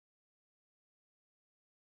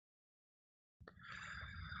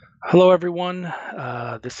Hello, everyone.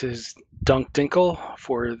 This is Dunk Dinkle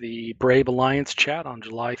for the Brave Alliance chat on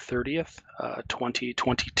July 30th,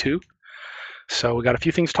 2022. So we got a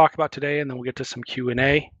few things to talk about today, and then we'll get to some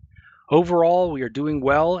Q&A. Overall, we are doing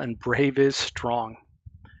well, and Brave is strong.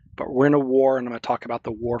 But we're in a war, and I'm going to talk about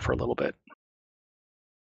the war for a little bit.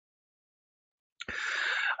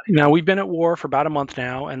 Now, we've been at war for about a month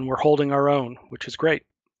now, and we're holding our own, which is great.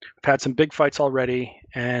 We've had some big fights already,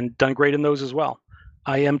 and done great in those as well.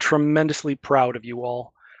 I am tremendously proud of you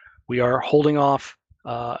all. We are holding off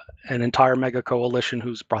an entire mega coalition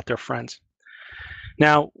who's brought their friends.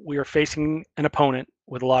 Now, we are facing an opponent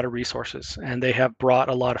with a lot of resources, and they have brought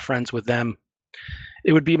a lot of friends with them.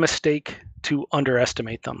 It would be a mistake to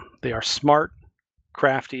underestimate them. They are smart,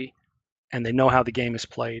 crafty, and they know how the game is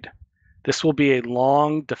played. This will be a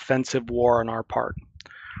long defensive war on our part.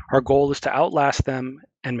 Our goal is to outlast them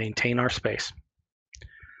and maintain our space.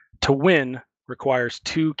 To win requires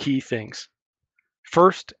two key things.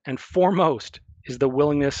 First and foremost is the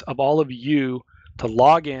willingness of all of you to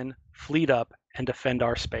log in, fleet up, and defend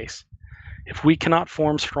our space. If we cannot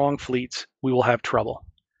form strong fleets, we will have trouble.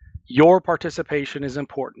 Your participation is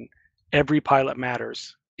important. Every pilot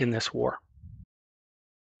matters in this war.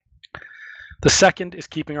 The second is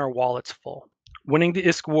keeping our wallets full. Winning the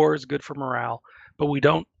ISK war is good for morale, but we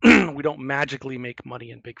don't magically make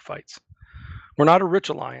money in big fights. We're not a rich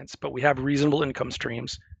alliance, but we have reasonable income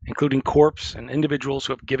streams, including corps and individuals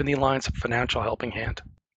who have given the alliance a financial helping hand.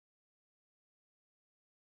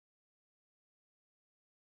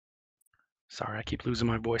 Sorry, I keep losing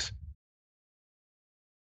my voice.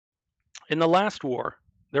 In the last war,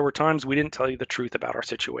 there were times we didn't tell you the truth about our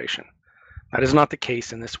situation. That is not the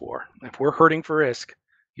case in this war. If we're hurting for ISK,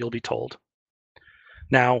 you'll be told.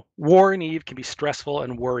 Now, war in EVE can be stressful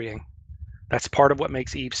and worrying. That's part of what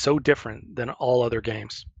makes EVE so different than all other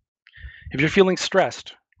games. If you're feeling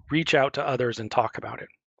stressed, reach out to others and talk about it.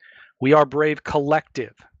 We are Brave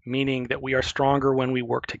Collective, meaning that we are stronger when we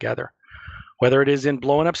work together. Whether it is in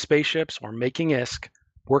blowing up spaceships or making ISK,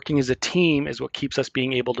 working as a team is what keeps us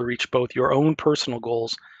being able to reach both your own personal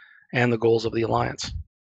goals and the goals of the Alliance.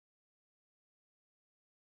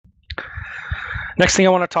 Next thing I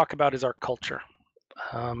want to talk about is our culture.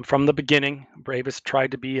 From the beginning, Brave has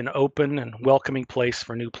tried to be an open and welcoming place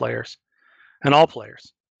for new players and all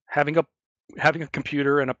players. Having a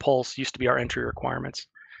computer and a pulse used to be our entry requirements.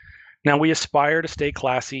 Now we aspire to stay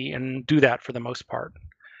classy and do that for the most part.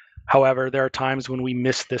 However, there are times when we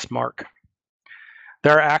miss this mark.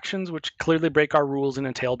 There are actions which clearly break our rules and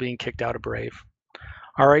entail being kicked out of Brave.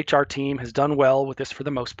 Our HR team has done well with this for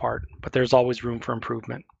the most part, but there's always room for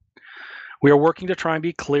improvement. We are working to try and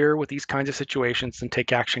be clear with these kinds of situations and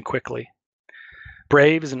take action quickly.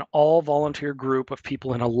 Brave is an all-volunteer group of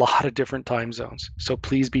people in a lot of different time zones, so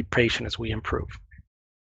please be patient as we improve.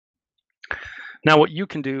 Now, what you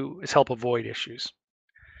can do is help avoid issues.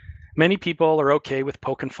 Many people are okay with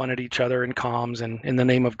poking fun at each other in comms and in the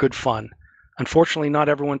name of good fun. Unfortunately, not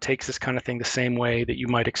everyone takes this kind of thing the same way that you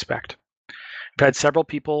might expect. I've had several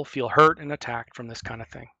people feel hurt and attacked from this kind of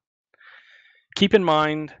thing. Keep in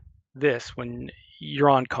mind this when you're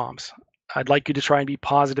on comms. I'd like you to try and be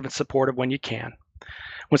positive and supportive when you can.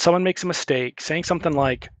 When someone makes a mistake, saying something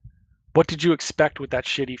like, "What did you expect with that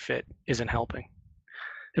shitty fit?" isn't helping.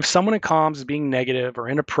 If someone in comms is being negative or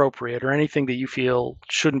inappropriate or anything that you feel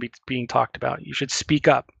shouldn't be being talked about, you should speak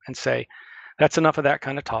up and say, "That's enough of that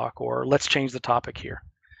kind of talk," or "Let's change the topic here."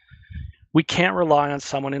 We can't rely on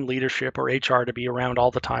someone in leadership or HR to be around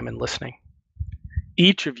all the time and listening.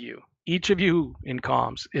 Each of you in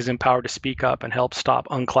comms is empowered to speak up and help stop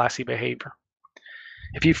unclassy behavior.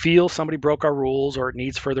 If you feel somebody broke our rules or it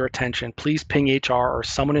needs further attention, please ping HR or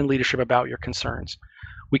someone in leadership about your concerns.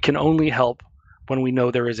 We can only help when we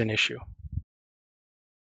know there is an issue.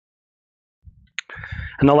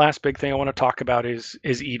 And the last big thing I want to talk about is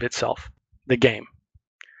EVE itself, the game.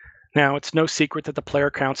 Now, it's no secret that the player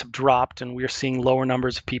counts have dropped and we are seeing lower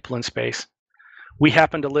numbers of people in space. We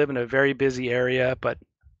happen to live in a very busy area, but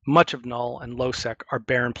much of Null and LowSec are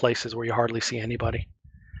barren places where you hardly see anybody.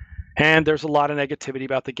 And there's a lot of negativity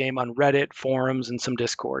about the game on Reddit, forums, and some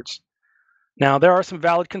Discords. Now, there are some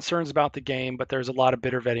valid concerns about the game, but there's a lot of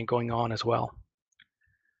bitter vetting going on as well.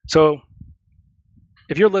 So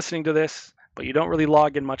if you're listening to this, but you don't really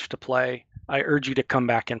log in much to play, I urge you to come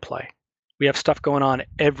back and play. We have stuff going on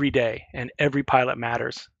every day, and every pilot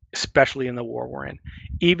matters, especially in the war we're in.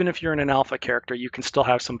 Even if you're in an alpha character, you can still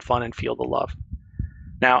have some fun and feel the love.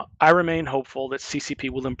 Now, I remain hopeful that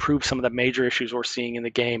CCP will improve some of the major issues we're seeing in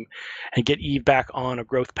the game and get EVE back on a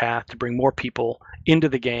growth path to bring more people into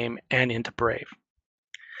the game and into Brave.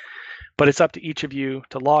 But it's up to each of you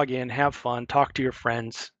to log in, have fun, talk to your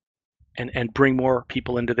friends, and bring more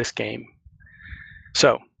people into this game.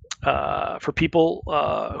 So for people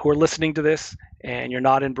who are listening to this and you're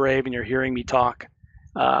not in Brave and you're hearing me talk,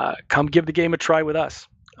 come give the game a try with us.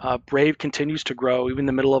 Brave continues to grow even in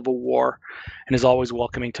the middle of a war and is always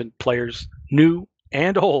welcoming to players new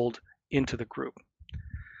and old into the group.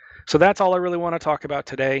 So that's all I really want to talk about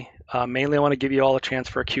today. Mainly, I want to give you all a chance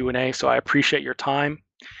for a Q&A, so I appreciate your time.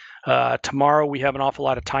 Tomorrow, we have an awful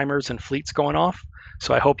lot of timers and fleets going off,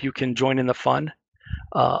 so I hope you can join in the fun.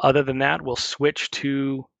 Other than that, we'll switch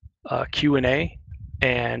to Q&A,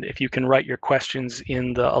 and if you can write your questions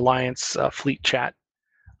in the Alliance fleet chat,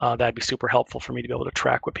 that'd be super helpful for me to be able to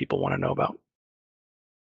track what people want to know about.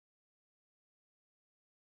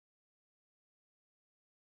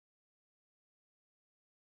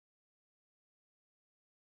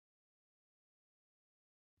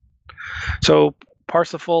 So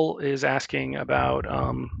Parsifal is asking about,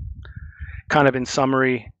 kind of in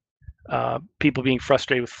summary, people being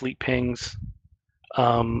frustrated with fleet pings,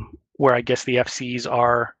 where I guess the FCs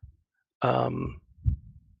are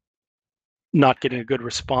not getting a good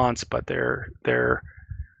response, but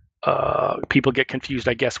people get confused,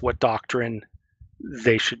 I guess, what doctrine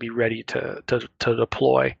they should be ready to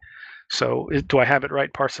deploy. So do I have it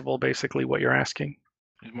right, Parsifal, basically what you're asking?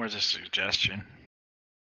 It's more just a suggestion.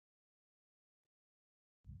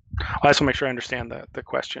 I just want to make sure I understand the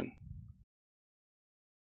question.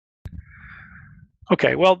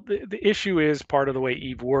 Okay, well, the issue is part of the way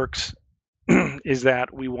EVE works is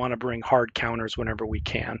that we want to bring hard counters whenever we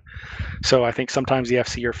can. So I think sometimes the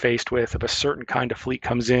FC are faced with, if a certain kind of fleet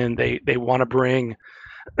comes in, they want to bring,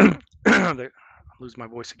 lose my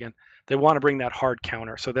voice again, they want to bring that hard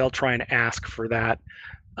counter. So they'll try and ask for that.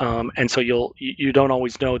 And so you don't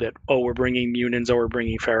always know that, oh, we're bringing Munins or we're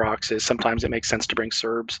bringing Feroxes. Sometimes it makes sense to bring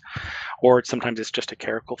Serbs, or sometimes it's just a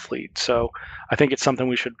Caracal fleet. So I think it's something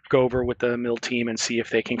we should go over with the mill team and see if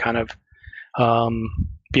they can kind of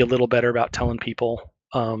be a little better about telling people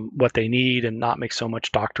what they need and not make so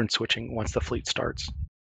much doctrine switching once the fleet starts.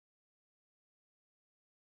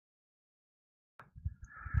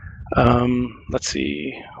 Let's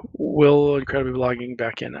see. Will Incredible logging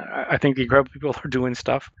back in? I think the Incredible people are doing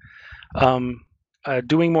stuff.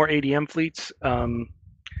 Doing more ADM fleets.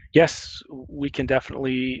 Yes, we can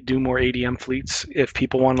definitely do more ADM fleets if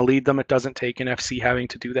people want to lead them. It doesn't take an FC having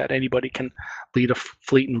to do that. Anybody can lead a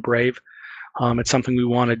fleet in Brave. It's something we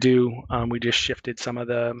want to do. We just shifted some of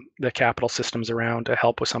the capital systems around to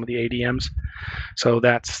help with some of the ADMs. So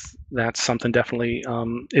that's something definitely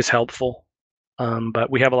is helpful. But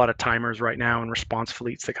we have a lot of timers right now and response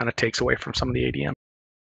fleets that kind of takes away from some of the ADM.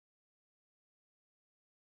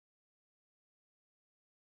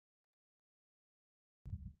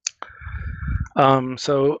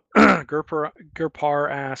 So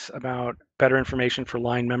Gurpar asks about better information for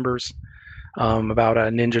line members about a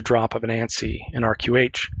ninja drop of an ANSI in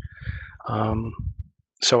RQH.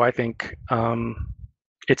 So I think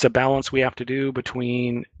it's a balance we have to do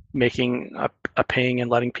between making a ping and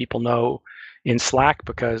letting people know in Slack,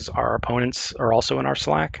 because our opponents are also in our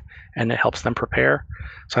Slack and it helps them prepare.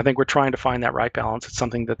 So I think we're trying to find that right balance. It's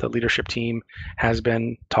something that the leadership team has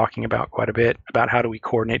been talking about quite a bit, about how do we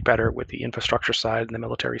coordinate better with the infrastructure side and the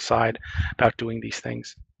military side about doing these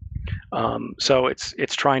things. So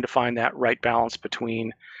it's trying to find that right balance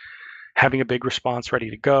between having a big response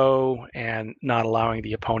ready to go and not allowing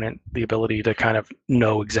the opponent the ability to kind of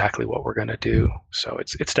know exactly what we're going to do. So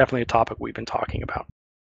it's definitely a topic we've been talking about.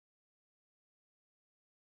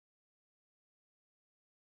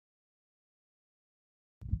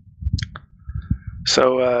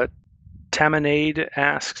 So Tamanade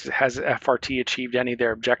asks, has FRT achieved any of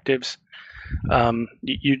their objectives?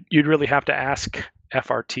 You'd really have to ask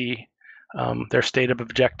FRT. Their stated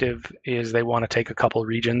objective is they want to take a couple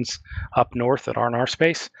regions up north that aren't our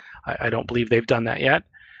space. I don't believe they've done that yet,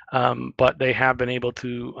 but they have been able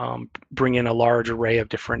to bring in a large array of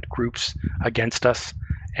different groups against us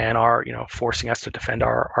and are, forcing us to defend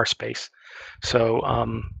our space. So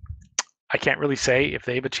I can't really say if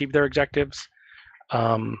they've achieved their objectives,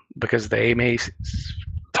 because they may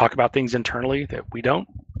talk about things internally that we don't.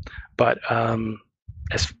 But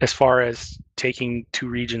as far as taking 2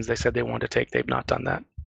 regions they said they want to take, they've not done that.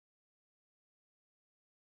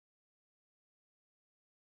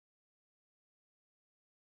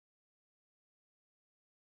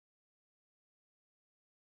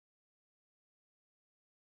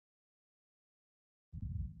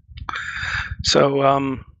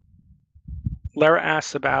 So Lara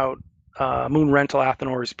asks about Moon Rental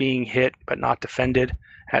Athenors being hit but not defended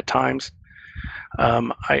at times.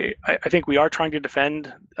 I think we are trying to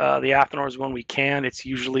defend the Athenors when we can. It's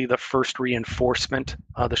usually the first reinforcement,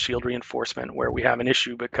 the shield reinforcement, where we have an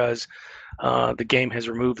issue because the game has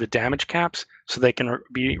removed the damage caps, so they can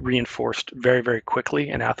be reinforced very, very quickly,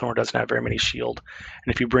 and Athenor doesn't have very many shield.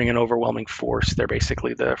 And if you bring an overwhelming force, they're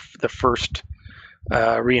basically the first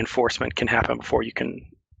reinforcement can happen before you can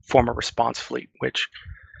form a response fleet, which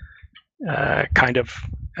kind of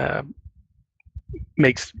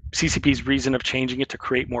makes CCP's reason of changing it to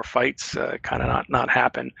create more fights kind of not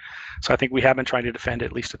happen. So I think we have been trying to defend it,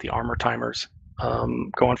 at least at the armor timers.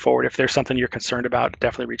 Going forward, if there's something you're concerned about,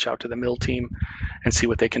 definitely reach out to the mill team and see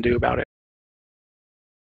what they can do about it.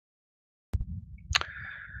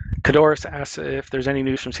 Kadoris asks if there's any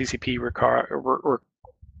news from CCP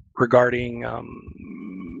regarding,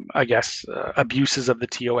 I guess, abuses of the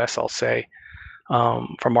TOS, I'll say,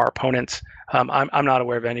 from our opponents. I'm not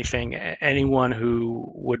aware of anything. Anyone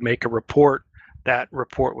who would make a report, that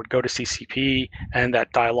report would go to CCP, and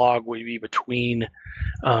that dialogue would be between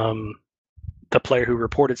the player who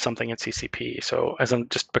reported something in CCP. So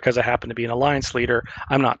just because I happen to be an alliance leader,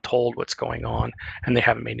 I'm not told what's going on, and they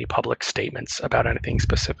haven't made any public statements about anything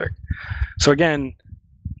specific. So again,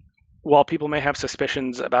 while people may have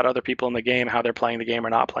suspicions about other people in the game, how they're playing the game or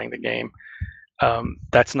not playing the game,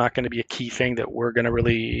 that's not going to be a key thing that we're going to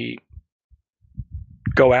really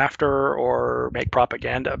go after or make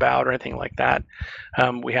propaganda about or anything like that.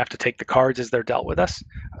 We have to take the cards as they're dealt with us.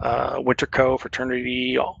 Winterco,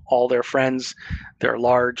 Fraternity, all their friends, they're a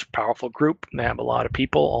large, powerful group. They have a lot of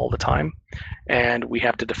people all the time, and we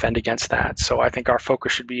have to defend against that. So I think our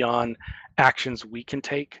focus should be on actions we can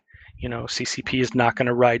take. You know, CCP is not going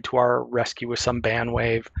to ride to our rescue with some ban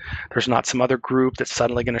wave. There's not some other group that's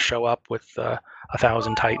suddenly going to show up with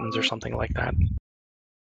 1,000 Titans or something like that.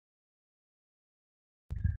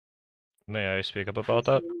 May I speak up about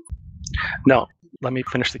that? No, let me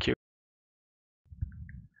finish the queue.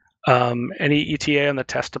 Any ETA on the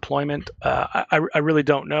test deployment? I really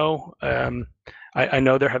don't know. I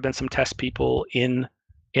know there have been some test people in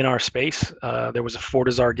our space. There was a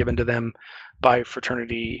Fortizar given to them by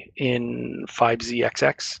Fraternity in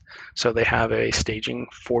 5ZXX. So they have a staging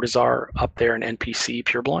Fortizar up there in NPC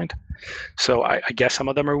Pureblind. So I guess some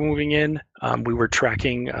of them are moving in. We were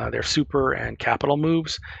tracking their super and capital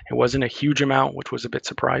moves. It wasn't a huge amount, which was a bit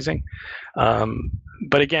surprising.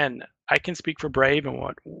 But again, I can speak for Brave and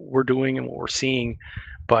what we're doing and what we're seeing,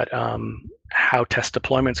 but how test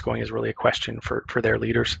deployment's going is really a question for their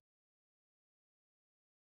leaders.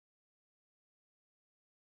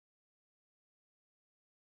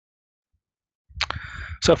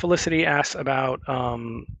 So Felicity asks about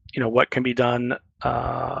what can be done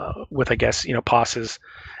with, I guess, POSs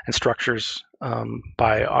and structures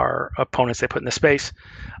by our opponents they put in the space.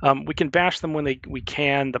 We can bash them when we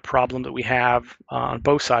can. The problem that we have on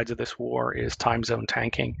both sides of this war is time zone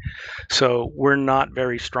tanking. So we're not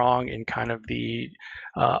very strong in kind of the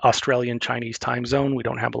Australian Chinese time zone. We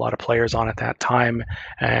don't have a lot of players on at that time,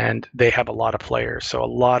 and they have a lot of players. So a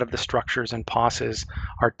lot of the structures and POSs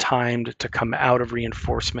are timed to come out of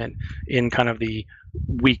reinforcement in kind of the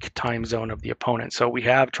weak time zone of the opponent. So we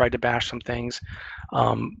have tried to bash some things,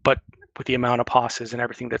 but with the amount of POSs and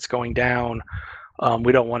everything that's going down,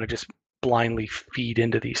 we don't want to just blindly feed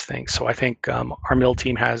into these things. So I think our mill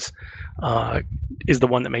team is the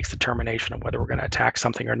one that makes the determination of whether we're going to attack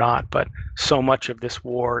something or not. But so much of this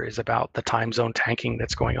war is about the time zone tanking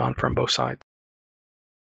that's going on from both sides.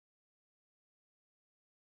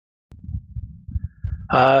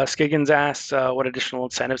 Skiggins asks, what additional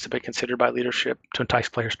incentives have been considered by leadership to entice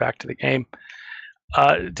players back to the game?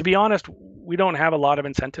 To be honest, we don't have a lot of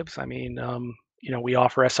incentives. I mean, we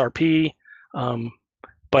offer SRP,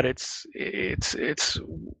 but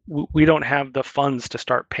we don't have the funds to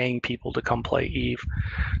start paying people to come play EVE.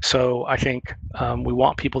 So I think we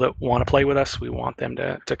want people that want to play with us. We want them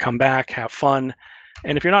to come back, have fun.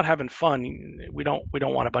 And if you're not having fun, we don't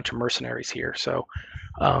want a bunch of mercenaries here. So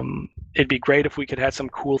it'd be great if we could have some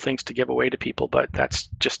cool things to give away to people, but that's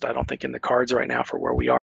just, I don't think, in the cards right now for where we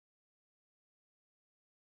are.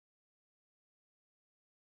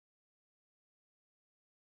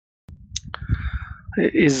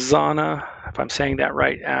 Izana, if I'm saying that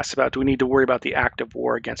right, asks about, do we need to worry about the active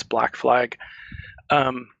war against Black Flag?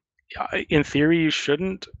 In theory, you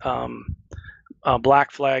shouldn't.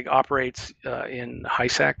 Black Flag operates in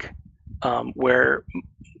HiSec, where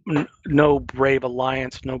no Brave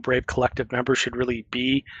Alliance, no Brave Collective member should really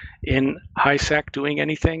be in HiSec doing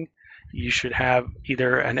anything. You should have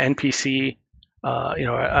either an NPC,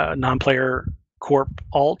 a non-player corp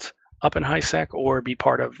alt up in HiSec, or be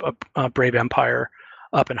part of a Brave Empire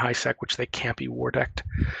up in HiSec, which they can't be war decked.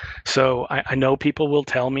 So I know people will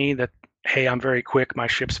tell me that, hey, I'm very quick, my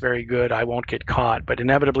ship's very good, I won't get caught, but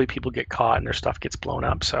inevitably people get caught and their stuff gets blown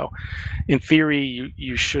up. So in theory,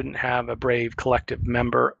 you shouldn't have a Brave collective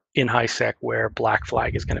member in HiSec where Black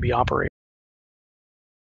Flag is going to be operating.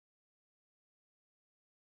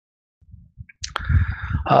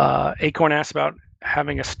 Acorn asked about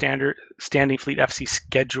having a standard standing fleet FC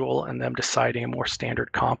schedule and them deciding a more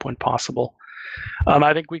standard comp when possible.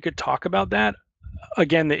 I think we could talk about that.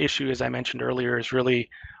 Again, the issue, as I mentioned earlier, is really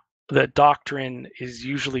the doctrine is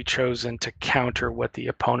usually chosen to counter what the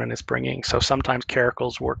opponent is bringing. So sometimes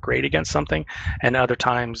caracals work great against something, and other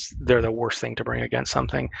times they're the worst thing to bring against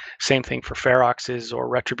something. Same thing for feroxes or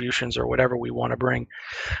retributions or whatever we want to bring.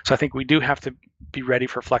 So I think we do have to be ready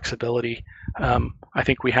for flexibility. I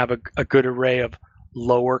think we have a good array of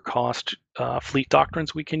lower cost fleet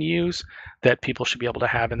doctrines we can use that people should be able to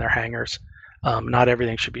have in their hangars. Not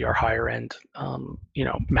everything should be our higher end,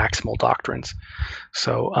 maximal doctrines.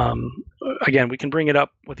 So again, we can bring it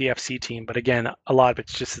up with the FC team, but again, a lot of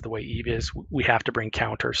it's just the way EVE is. We have to bring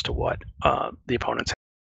counters to what the opponents have.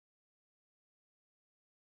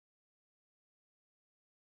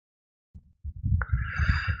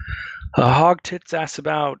 Hog Tits asks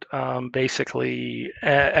about basically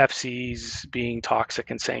FCs being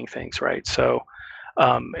toxic and saying things, right? So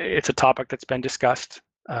it's a topic that's been discussed.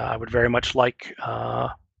 I would very much like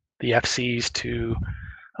the FCs to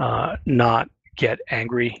not get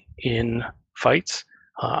angry in fights.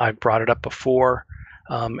 I've brought it up before.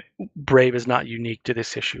 Brave is not unique to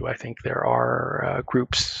this issue. I think there are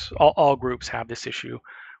groups, all groups have this issue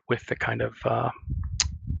with the kind of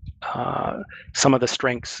some of the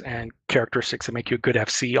strengths and characteristics that make you a good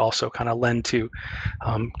FC also kind of lend to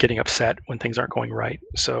getting upset when things aren't going right.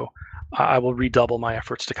 So I will redouble my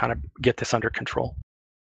efforts to kind of get this under control.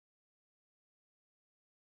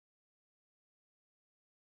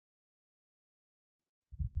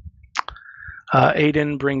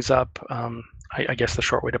 Aiden brings up, I guess the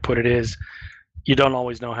short way to put it is, you don't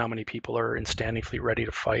always know how many people are in standing fleet ready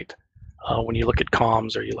to fight. When you look at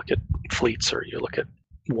comms or you look at fleets or you look at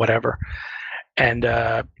whatever. And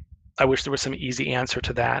I wish there was some easy answer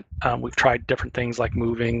to that. We've tried different things like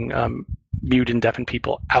moving mute and deafen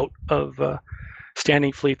people out of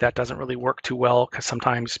standing fleet. That doesn't really work too well because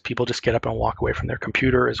sometimes people just get up and walk away from their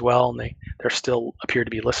computer as well, and they still appear to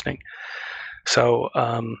be listening. So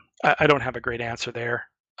I don't have a great answer there.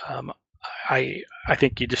 I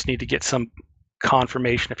think you just need to get some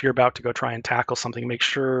confirmation. If you're about to go try and tackle something, make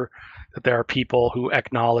sure that there are people who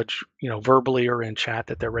acknowledge, verbally or in chat,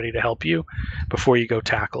 that they're ready to help you before you go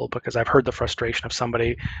tackle. Because I've heard the frustration of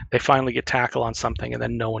somebody, they finally get tackle on something and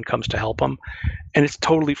then no one comes to help them, and it's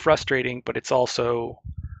totally frustrating. But it's also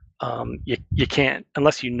you can't,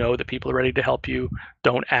 unless you know that people are ready to help you,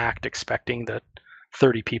 don't act expecting that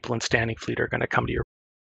 30 people in standing fleet are going to come to your.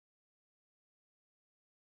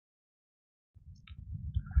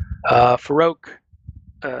 Farouk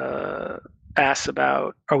asks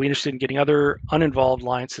about, are we interested in getting other uninvolved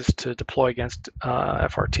alliances to deploy against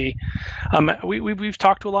FRT? We've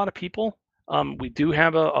talked to a lot of people. We do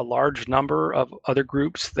have a large number of other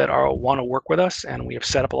groups that want to work with us, and we have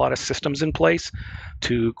set up a lot of systems in place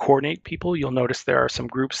to coordinate people. You'll notice there are some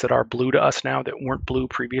groups that are blue to us now that weren't blue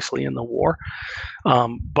previously in the war.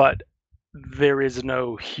 But there is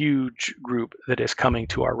no huge group that is coming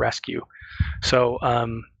to our rescue. So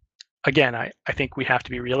again, I think we have to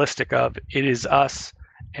be realistic of, it is us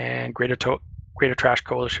and Greater Trash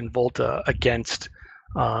Coalition Volta against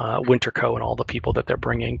Winterco and all the people that they're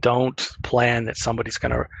bringing. Don't plan that somebody's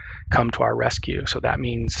going to come to our rescue. So that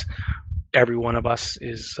means every one of us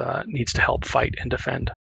needs to help fight and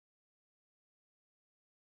defend.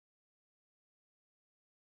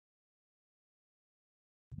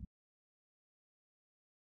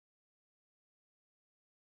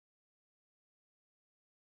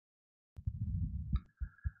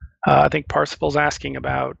 I think Parsifal's asking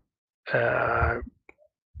about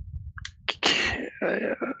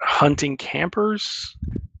hunting campers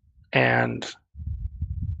and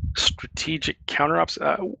strategic counter-ops.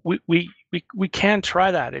 We can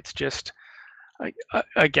try that. It's just,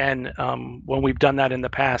 again, when we've done that in the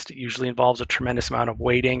past, it usually involves a tremendous amount of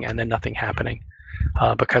waiting and then nothing happening,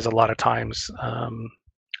 because a lot of times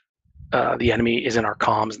the enemy is in our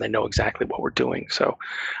comms and they know exactly what we're doing. So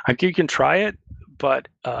I think you can try it, but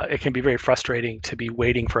it can be very frustrating to be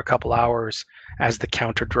waiting for a couple hours as the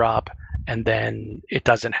counter drop and then it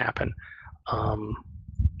doesn't happen.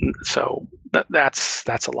 So that's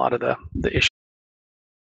a lot of the issue.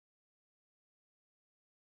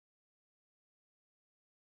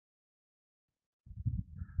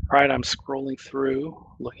 All right, I'm scrolling through,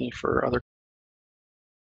 looking for other.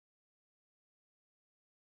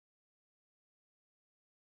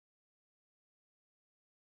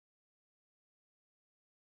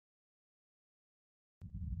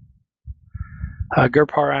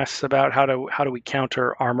 Gurpar asks about how do we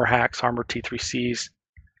counter armor hacks, armor T3Cs.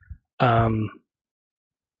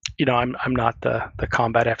 You know, I'm not the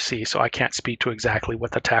combat FC, so I can't speak to exactly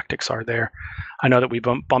what the tactics are there. I know that we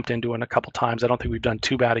bumped into it a couple times. I don't think we've done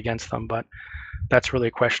too bad against them, but that's really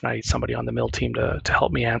a question I need somebody on the mill team to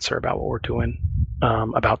help me answer about what we're doing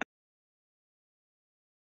about.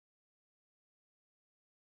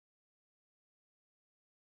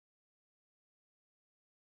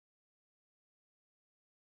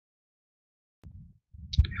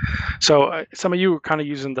 So some of you are kind of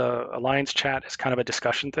using the Alliance chat as kind of a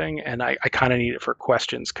discussion thing, and I kind of need it for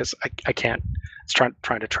questions because I can't. It's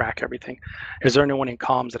trying to track everything. Is there anyone in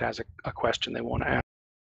comms that has a question they want to ask?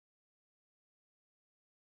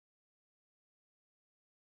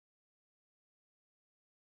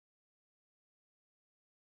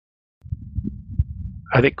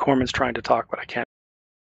 I think Corman's trying to talk, but I can't.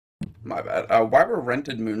 My bad. Why were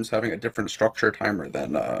rented moons having a different structure timer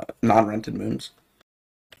than non-rented moons?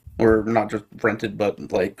 Or not just rented,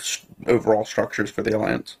 but like overall structures for the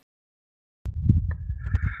Alliance?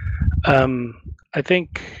 I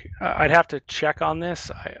think I'd have to check on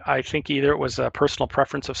this. I think either it was a personal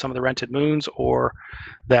preference of some of the rented moons, or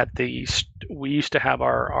that we used to have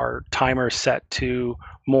our timer set to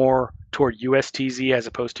more toward USTZ as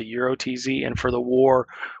opposed to EuroTZ, and for the war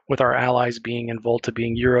with our allies being in Volta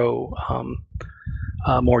being Euro,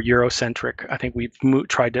 more Eurocentric, I think we've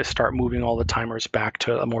tried to start moving all the timers back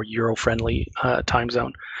to a more Euro-friendly time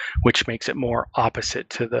zone, which makes it more opposite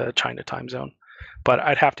to the China time zone. But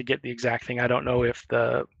I'd have to get the exact thing. I don't know if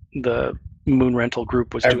the moon rental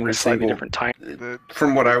group was doing a slightly different time.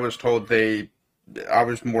 From what I was told, I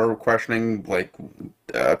was more questioning, like,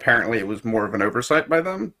 apparently it was more of an oversight by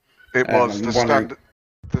them. It was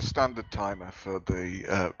the standard timer for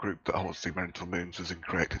the group that holds the rental moons was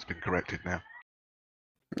incorrect. It's been corrected now.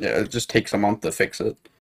 Yeah, it just takes a month to fix it.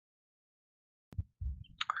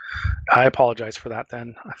 I apologize for that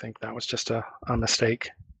then. I think that was just a mistake.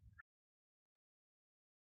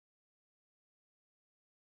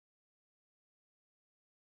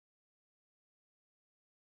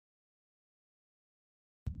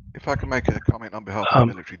 If I can make a comment on behalf of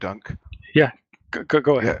the military, Dunk. Yeah,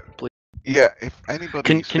 go ahead, please. Yeah, if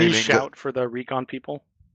anybody can you shout for the recon people?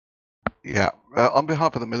 Yeah, on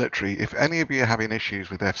behalf of the military, if any of you are having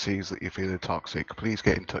issues with FCs that you feel are toxic, please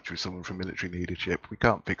get in touch with someone from military leadership. We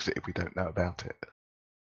can't fix it if we don't know about it.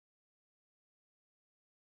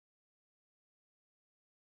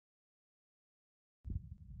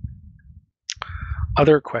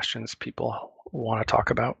 Other questions people want to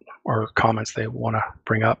talk about or comments they want to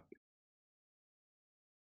bring up?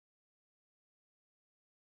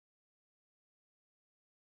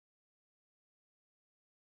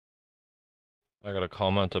 I got a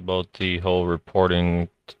comment about the whole reporting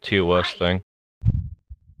TOS thing.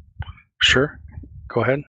 Sure, go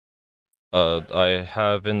ahead. I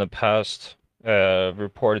have in the past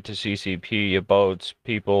reported to CCP about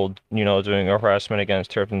people, doing harassment against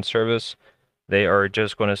terms and service. They are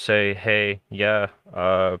just going to say, hey, yeah,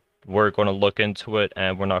 we're going to look into it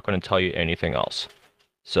and we're not going to tell you anything else.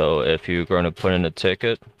 So if you're going to put in a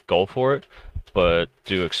ticket, go for it, but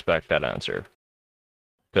do expect that answer.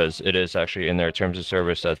 Because it is actually in their terms of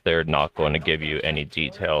service that they're not going to give you any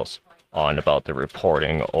details on about the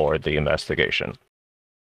reporting or the investigation.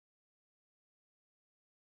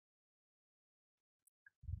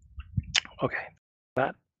 Okay,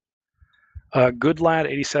 that. Good Lad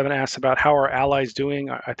 87 asks about how our allies doing.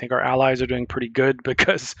 I think our allies are doing pretty good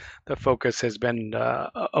because the focus has been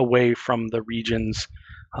away from the regions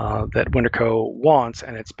that Winterco wants,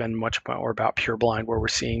 and it's been much more about Pure Blind, where we're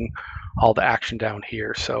seeing all the action down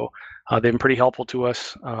here. So they've been pretty helpful to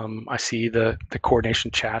us. I see the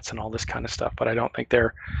coordination chats and all this kind of stuff, but I don't think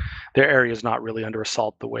their area is not really under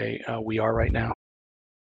assault the way we are right now.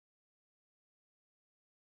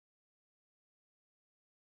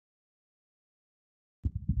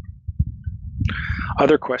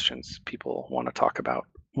 Other questions people want to talk about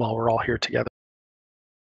while we're all here together?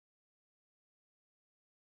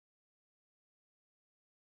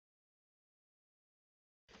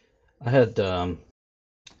 I had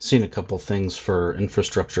seen a couple things for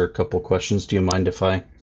infrastructure, a couple questions. Do you mind if I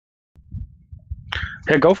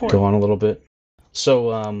go for it? Go on a little bit.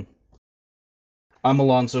 So I'm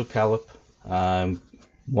Alonzo Calip. I'm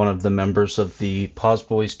one of the members of the Pause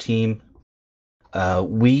Boys team.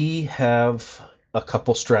 We have a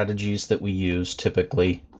couple strategies that we use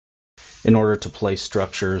typically. in order to place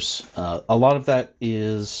structures. A lot of that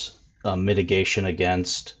is mitigation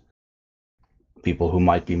against people who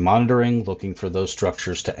might be monitoring, looking for those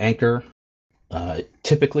structures to anchor.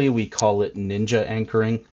 Typically, we call it ninja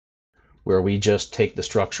anchoring, where we just take the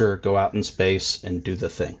structure, go out in space, and do the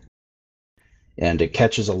thing. And it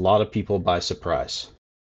catches a lot of people by surprise.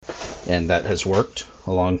 And that has worked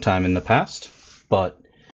a long time in the past, but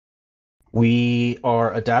we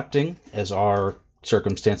are adapting as our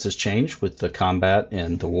circumstances change with the combat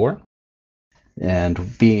and the war.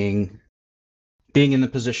 And being in the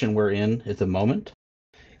position we're in at the moment,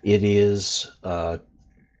 it is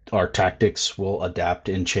our tactics will adapt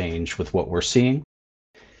and change with what we're seeing.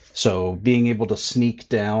 So being able to sneak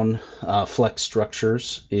down flex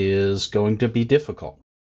structures is going to be difficult.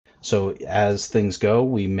 So as things go,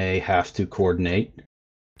 we may have to coordinate,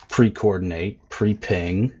 pre-coordinate,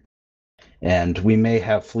 pre-ping, and we may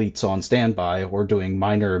have fleets on standby or doing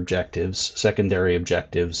minor objectives, secondary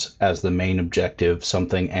objectives, as the main objective,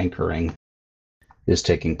 something anchoring is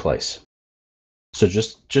taking place. So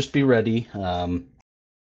just be ready.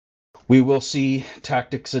 We will see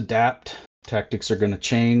tactics adapt. Tactics are going to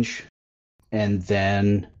change. And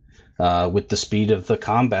then with the speed of the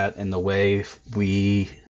combat and the way we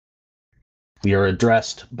are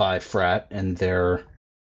addressed by Frat and their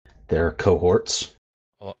cohorts.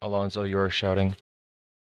 Alonzo, you're shouting.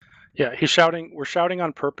 Yeah, he's shouting. We're shouting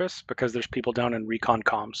on purpose because there's people down in recon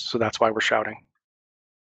comms, so that's why we're shouting.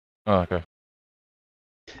 Oh, okay.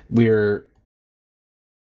 We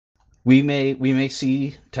may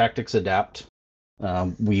see tactics adapt.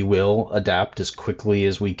 We will adapt as quickly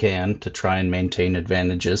as we can to try and maintain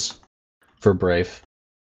advantages for Brave,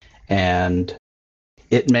 and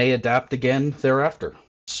it may adapt again thereafter.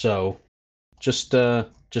 So just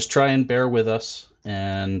try and bear with us.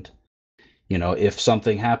 And if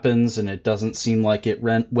something happens and it doesn't seem like it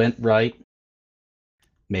went right,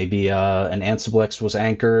 maybe an Ansible was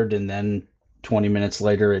anchored and then 20 minutes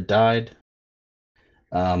later it died.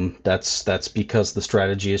 That's because the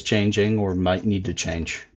strategy is changing or might need to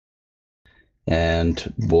change.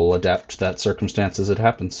 And we'll adapt to that circumstance as it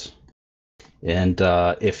happens. And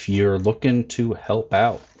if you're looking to help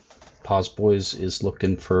out, Pause Boys is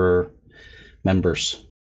looking for members.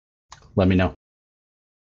 Let me know.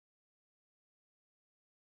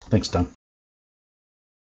 Thanks, Don.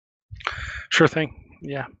 Sure thing.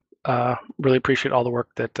 Yeah. Really appreciate all the work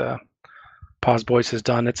that Pause Boys has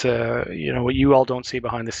done. It's what you all don't see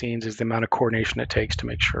behind the scenes is the amount of coordination it takes to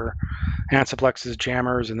make sure Ansiplex's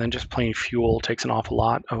jammers and then just plain fuel takes an awful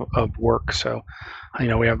lot of work. So,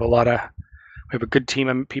 we have a good team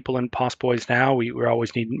of people in Pause Boys now. We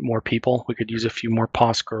always need more people. We could use a few more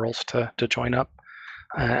Pause girls to join up.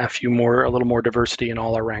 A little more diversity in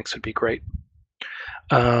all our ranks would be great.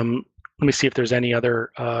 Let me see if there's any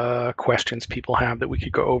other questions people have that we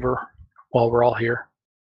could go over while we're all here.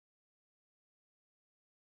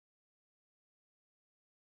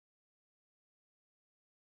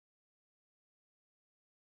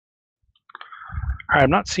 All right, I'm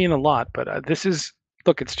not seeing a lot, but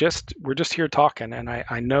we're just here talking, and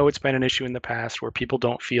I know it's been an issue in the past where people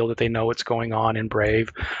don't feel that they know what's going on in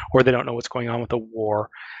Brave, or they don't know what's going on with the war,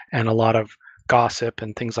 and a lot of gossip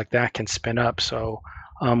and things like that can spin up. So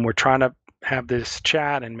we're trying to have this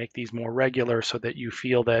chat and make these more regular so that you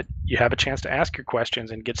feel that you have a chance to ask your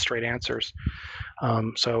questions and get straight answers.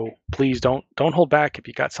 So please don't hold back. If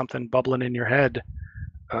you got something bubbling in your head,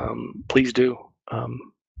 please do.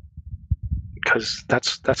 Because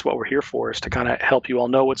that's what we're here for, is to kind of help you all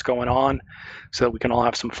know what's going on so that we can all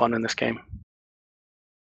have some fun in this game.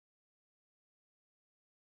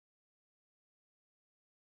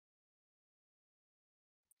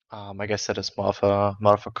 I guess that is more of a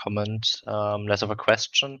comment, less of a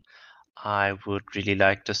question. I would really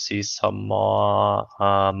like to see some more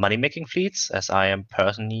money-making fleets, as I am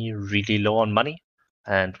personally really low on money.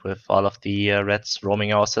 And with all of the Reds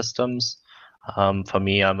roaming our systems, for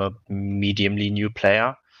me, I'm a mediumly new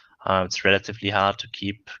player. It's relatively hard to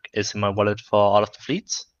keep is in my wallet for all of the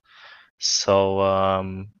fleets.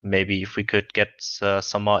 So maybe if we could get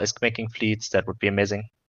some more ISK-making fleets, that would be amazing.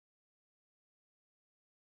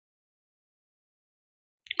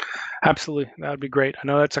 Absolutely, that would be great. I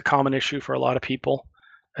know that's a common issue for a lot of people.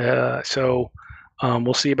 So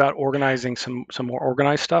we'll see about organizing some more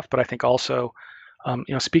organized stuff, but I think also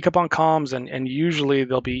speak up on comms, and usually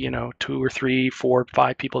there'll be 2 or 3, 4,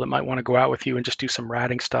 5 people that might want to go out with you and just do some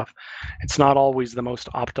ratting stuff. It's not always the most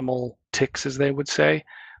optimal ticks, as they would say,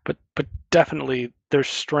 but definitely there's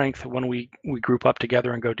strength when we group up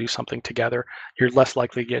together and go do something together. You're less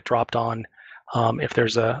likely to get dropped on if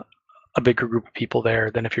there's a a bigger group of people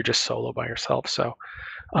there than if you're just solo by yourself. So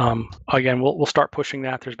again, we'll start pushing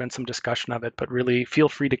that. There's been some discussion of it, but really feel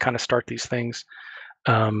free to kind of start these things.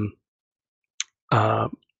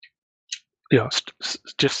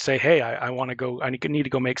 Just say, hey, I want to go, I need to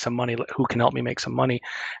go make some money. Who can help me make some money?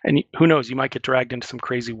 And who knows, you might get dragged into some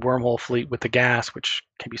crazy wormhole fleet with the gas, which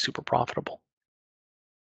can be super profitable.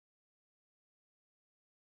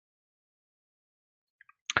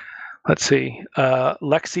 Let's see.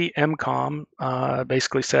 Lexi MCOM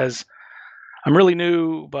basically says, I'm really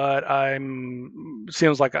new, but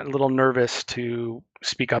seems like a little nervous to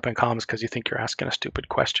speak up in comms because you think you're asking a stupid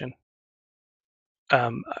question.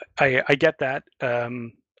 I get that.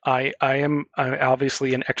 I am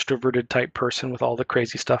obviously an extroverted type person with all the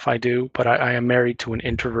crazy stuff I do, but I am married to an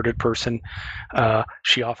introverted person.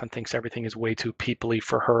 She often thinks everything is way too people-y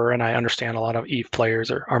for her, and I understand a lot of EVE players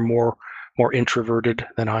are more introverted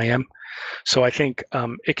than I am. So I think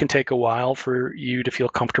it can take a while for you to feel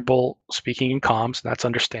comfortable speaking in comms, and that's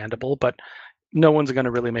understandable, but no one's going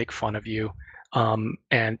to really make fun of you.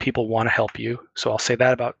 And people want to help you. So I'll say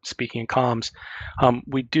that about speaking in comms.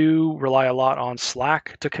 We do rely a lot on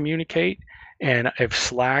Slack to communicate. And if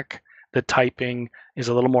Slack, the typing is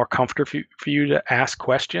a little more comfortable for you to ask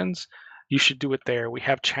questions, you should do it there. We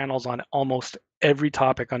have channels on almost every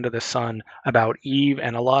topic under the sun about EVE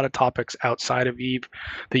and a lot of topics outside of EVE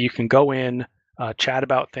that you can go in, chat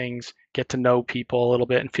about things, get to know people a little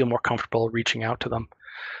bit and feel more comfortable reaching out to them.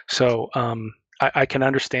 So I can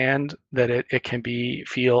understand that it can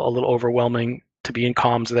feel a little overwhelming to be in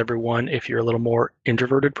comms with everyone if you're a little more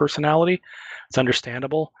introverted personality. It's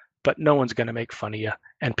understandable, but no one's going to make fun of you,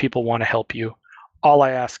 and people want to help you. All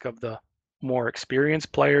I ask of the more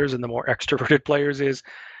experienced players and the more extroverted players is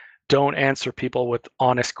don't answer people with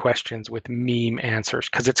honest questions with meme answers,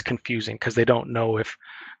 because it's confusing, because they don't know if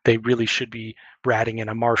they really should be ratting in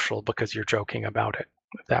a Marshall because you're joking about it,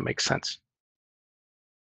 if that makes sense.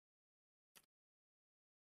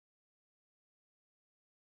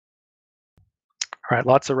 All right,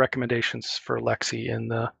 lots of recommendations for Lexi in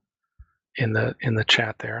the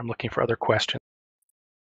chat there. I'm looking for other questions.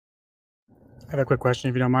 I have a quick question,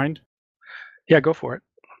 if you don't mind. Yeah, go for it.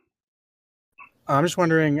 I'm just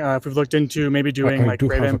wondering if we've looked into maybe doing I like do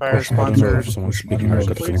Brave have a Empire question. I don't know if sponsored. someone's speaking. I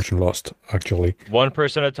got the connection lost, actually. One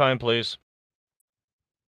person at a time, please.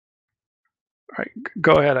 All right,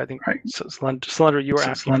 go ahead. I think so, Slender, you were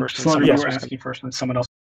asking first. Slender, you were asking first, and someone else.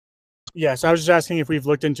 Yeah, so I was just asking if we've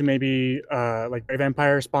looked into maybe like Brave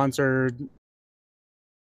Empire sponsored,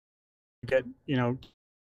 get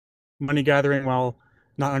money gathering while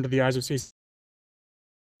not under the eyes of CC.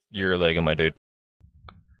 You're lagging, my dude.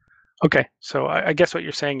 Okay, so I guess what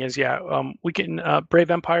you're saying is, yeah, we can. Brave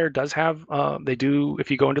Empire does have. They do. If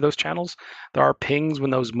you go into those channels, there are pings when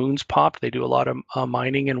those moons pop. They do a lot of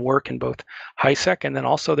mining and work in both high sec, and then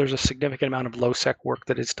also there's a significant amount of low sec work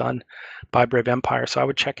that is done by Brave Empire. So I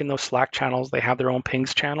would check in those Slack channels. They have their own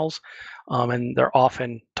pings channels, and they're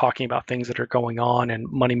often talking about things that are going on and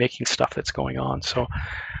money making stuff that's going on. So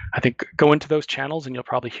I think go into those channels, and you'll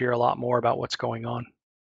probably hear a lot more about what's going on.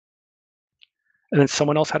 And then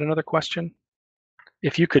someone else had another question.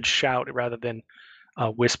 If you could shout rather than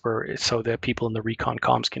whisper so that people in the recon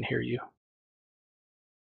comms can hear you.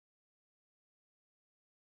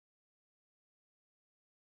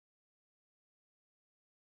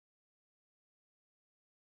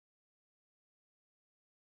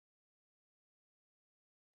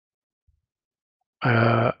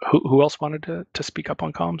 Who else wanted to speak up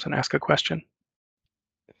on comms and ask a question?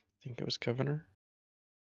 I think it was Governor.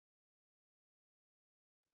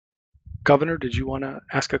 Governor, did you want to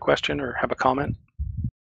ask a question or have a comment?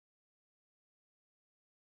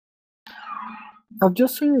 I've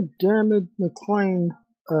just seen a Dermot McLean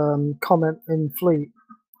comment in Fleet,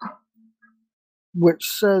 which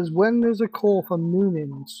says when there's a call for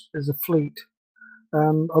moonings as a fleet,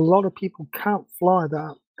 a lot of people can't fly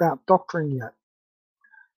that doctrine yet.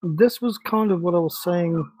 This was kind of what I was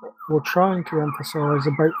saying or trying to emphasize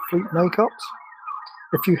about fleet makeups.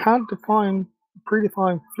 If you had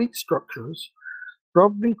predefined fleet structures,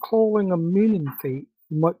 rather than calling a mooning fleet,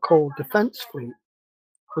 you might call defense fleet,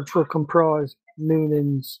 which will comprise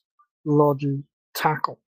moonings, lodges,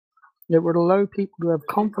 tackle. It would allow people to have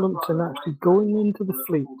confidence in actually going into the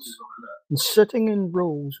fleets and sitting in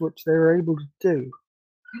roles which they're able to do,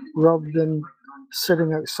 rather than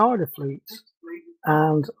sitting outside of fleets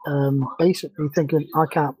and basically thinking, I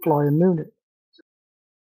can't fly a mooning.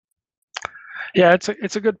 Yeah,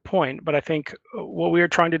 it's a good point, but I think what we are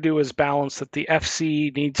trying to do is balance that the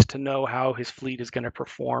FC needs to know how his fleet is going to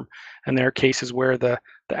perform, and there are cases where the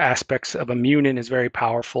aspects of a Munin is very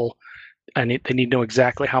powerful. they need to know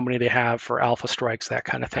exactly how many they have for alpha strikes, that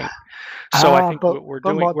kind of thing. So I think what we're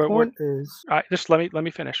doing. My point is, just let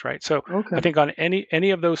me finish, right? So okay. I think on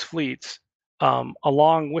any of those fleets,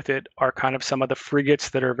 along with it are kind of some of the frigates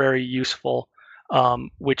that are very useful,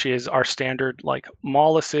 which is our standard like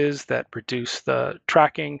Molluses that reduce the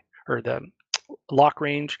tracking or the lock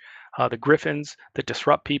range, the Griffins that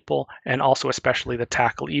disrupt people, and also especially the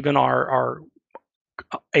tackle. Even our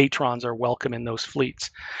Atrons are welcome in those fleets.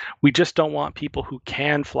 We just don't want people who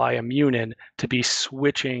can fly a Munin to be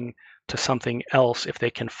switching to something else if they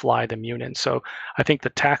can fly the Munin. So I think the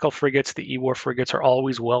tackle frigates, the E-War frigates are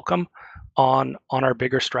always welcome on our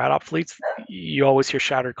bigger Stratop fleets. You always hear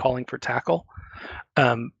Shattered calling for tackle.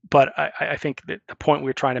 But I think that the point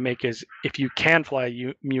we're trying to make is if you can fly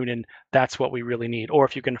a Munin, that's what we really need. Or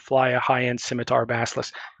if you can fly a high-end Scimitar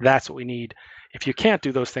Basilisk, that's what we need. If you can't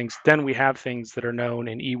do those things, then we have things that are known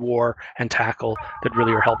in E-War and tackle that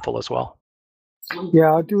really are helpful as well.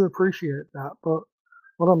 Yeah, I do appreciate that, but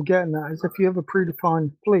what I'm getting at is if you have a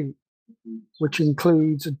predefined fleet, which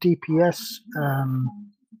includes a DPS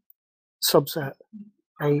subset,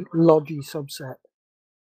 a Logi subset,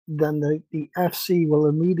 then the FC will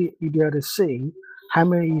immediately be able to see how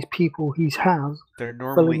many people he's has. They're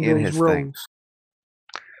normally in his thing.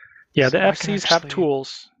 Yeah, So the FCs have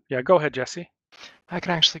tools. Yeah, go ahead, Jesse. I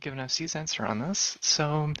can actually give an FC's answer on this.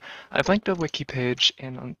 So I've linked a wiki page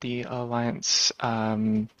in the Alliance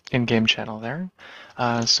in-game channel there.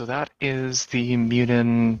 So that is the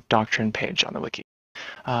Munin Doctrine page on the wiki.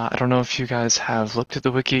 I don't know if you guys have looked at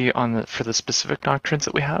the wiki for the specific doctrines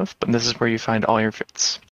that we have, but this is where you find all your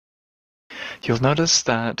fits. You'll notice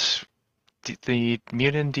that the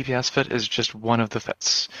Munin DPS fit is just one of the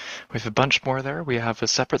fits. We have a bunch more there. We have a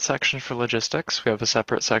separate section for logistics. We have a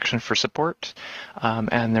separate section for support.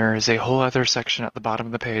 And there is a whole other section at the bottom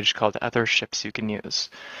of the page called other ships you can use.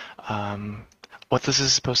 What this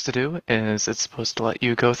is supposed to do is it's supposed to let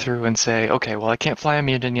you go through and say, okay, well, I can't fly a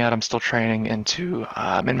Munin yet. I'm still training into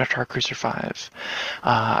Minmatar Cruiser 5.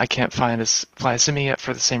 I can't fly a Simi yet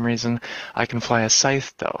for the same reason. I can fly a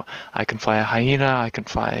Scythe, though. I can fly a Hyena. I can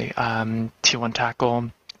fly T1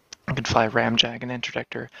 Tackle. I can fly Ramjag and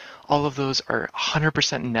Interdictor. All of those are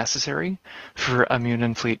 100% necessary for a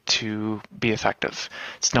Munin fleet to be effective.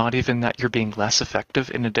 It's not even that you're being less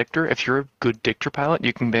effective in a Dictor. If you're a good Dictor pilot,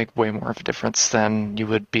 you can make way more of a difference than you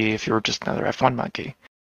would be if you were just another F1 monkey.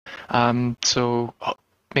 So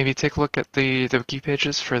maybe take a look at the wiki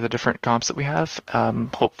pages for the different comps that we have.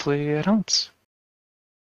 Hopefully it helps.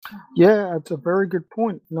 Yeah, it's a very good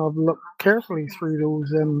point. And I've looked carefully through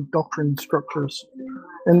those doctrine structures,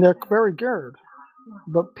 and they're very good.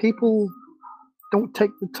 But people don't take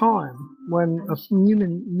the time when a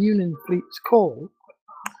Munin fleet's called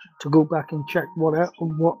to go back and check what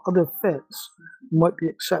other fits might be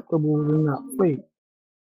acceptable in that fleet.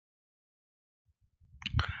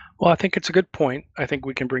 Well, I think it's a good point. I think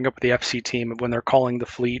we can bring up the FC team when they're calling the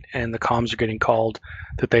fleet and the comms are getting called,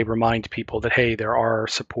 that they remind people that, hey, there are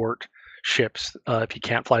support ships. If you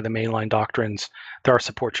can't fly the mainline doctrines, there are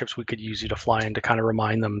support ships we could use you to fly in to kind of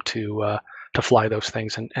remind them to fly those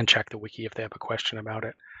things and check the wiki if they have a question about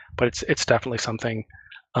it. But it's definitely something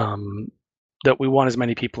that we want as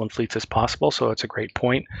many people in fleets as possible. So it's a great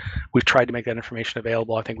point. We've tried to make that information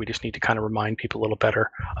available. I think we just need to kind of remind people a little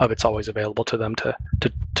better of it's always available to them to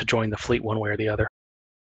join the fleet one way or the other.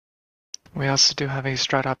 We also do have a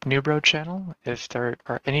Stratop Newbro channel. If there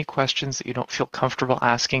are any questions that you don't feel comfortable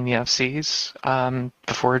asking the FCs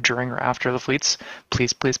before, during, or after the fleets,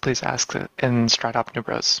 please ask it in Stratop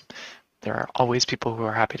Newbros. There are always people who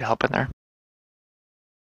are happy to help in there.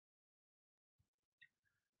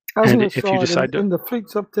 As And an if you aside, decide in the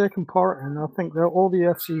fleets I've taken part in, I think that all the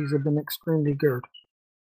FCs have been extremely good.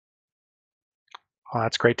 Oh,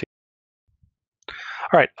 that's great.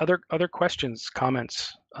 All right, other questions,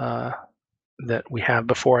 comments that we have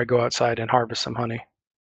before I go outside and harvest some honey?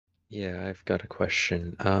 Yeah, I've got a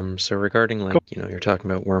question. So regarding you're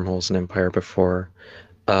talking about wormholes and Empire before,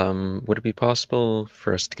 would it be possible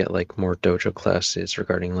for us to get more dojo classes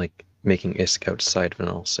regarding making ISK outside of an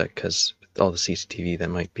all set? Because with all the CCTV, that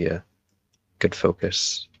might be a good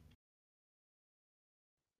focus.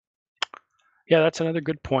 Yeah, that's another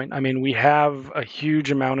good point. I mean, we have a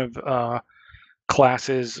huge amount of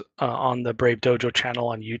classes on the Brave Dojo channel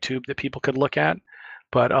on YouTube that people could look at,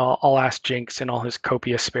 but I'll ask Jinx in all his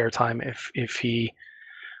copious spare time if he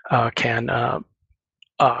can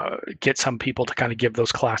get some people to kind of give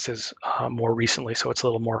those classes more recently, so it's a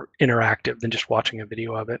little more interactive than just watching a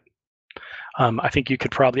video of it. I think you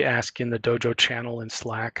could probably ask in the dojo channel in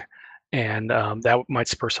Slack, and that might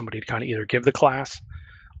spur somebody to kind of either give the class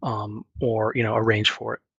or arrange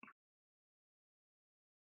for it.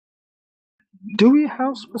 Do we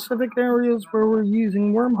have specific areas where we're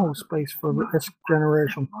using wormhole space for this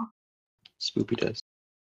generation? Spoopy does.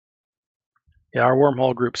 Yeah, our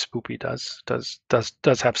wormhole group Spoopy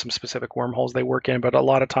does have some specific wormholes they work in, but a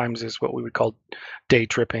lot of times is what we would call day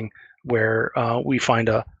tripping, where we find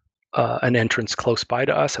an entrance close by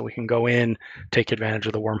to us and we can go in, take advantage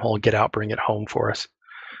of the wormhole, get out, bring it home for us.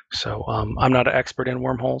 So I'm not an expert in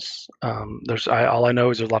wormholes. All I know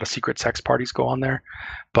is there's a lot of secret sex parties go on there,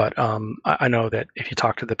 but I know that if you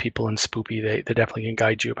talk to the people in Spoopy, they definitely can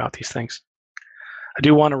guide you about these things. I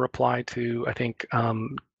do want to reply to, I think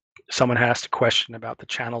someone asked a question about the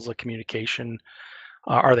channels of communication.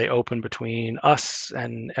 Are they open between us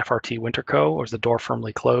and FRT Winterco, or is the door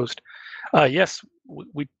firmly closed? Yes,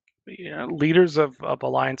 we leaders of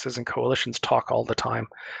alliances and coalitions talk all the time.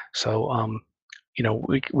 So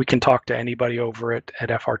we can talk to anybody over at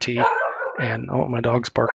FRT, and my dog's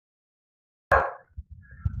barking.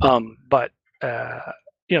 But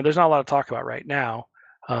there's not a lot to talk about right now.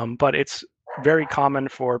 But it's very common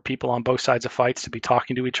for people on both sides of fights to be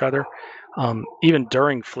talking to each other, even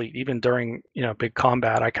during fleet, even during big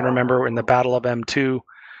combat. I can remember in the Battle of M2,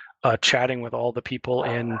 chatting with all the people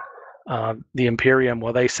in the Imperium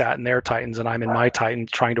while they sat in their Titans and I'm in my Titan,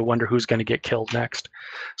 trying to wonder who's going to get killed next.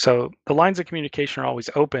 So the lines of communication are always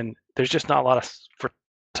open. There's just not a lot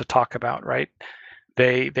to talk about, right?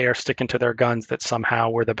 They are sticking to their guns that somehow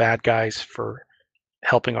we're the bad guys for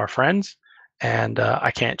helping our friends, and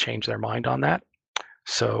I can't change their mind on that.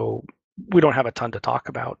 So we don't have a ton to talk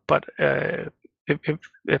about. But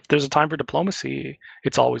if there's a time for diplomacy,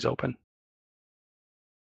 it's always open.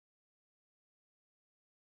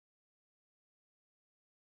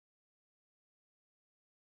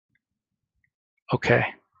 Okay.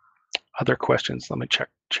 Other questions? Let me check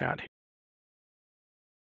chat.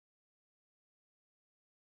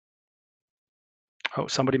 Oh,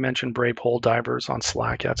 somebody mentioned Brave Hole Divers on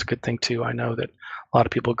Slack. Yeah, that's a good thing too. I know that a lot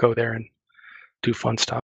of people go there and do fun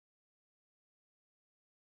stuff.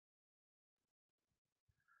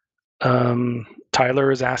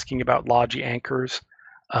 Tyler is asking about Logi anchors.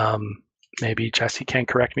 Maybe Jessie can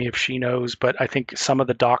correct me if she knows, but I think some of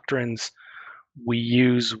the doctrines we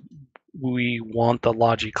use, we want the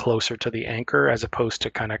Logi closer to the anchor as opposed to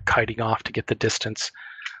kind of kiting off to get the distance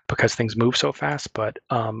because things move so fast. But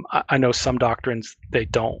I know some doctrines we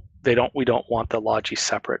don't want the Logi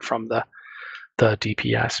separate from the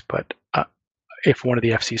DPS. But if one of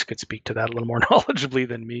the FCs could speak to that a little more knowledgeably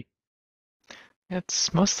than me.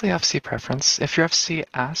 It's mostly FC preference. If your FC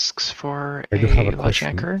asks for I do have a Logi question.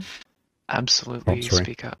 anchor, absolutely sorry.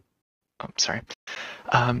 speak up. Oh, sorry.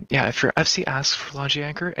 Yeah, if your FC asks for Logi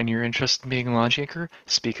anchor and you're interested in being a Logi anchor,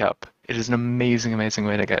 speak up. It is an amazing, amazing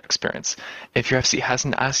way to get experience. If your FC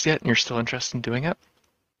hasn't asked yet and you're still interested in doing it,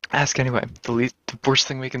 ask anyway. The worst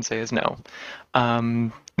thing we can say is no.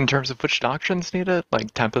 In terms of which doctrines need it,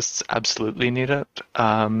 like Tempests absolutely need it,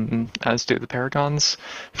 as do the Paragons.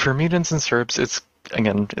 For Mutants and Serbs, it's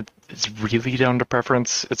really down to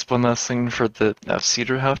preference. It's one less thing for the FC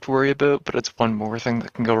to have to worry about, but it's one more thing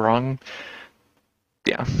that can go wrong.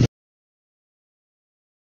 Yeah.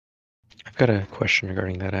 I've got a question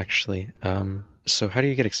regarding that actually. So how do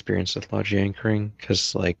you get experience with Logi anchoring?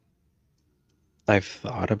 Because I've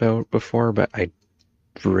thought about before, but I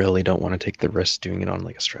really don't want to take the risk doing it on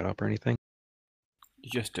like a strat op or anything. You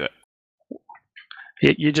just do it.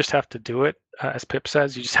 You just have to do it, as Pip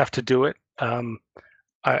says. You just have to do it.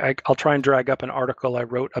 I'll try and drag up an article I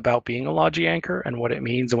wrote about being a Logi anchor and what it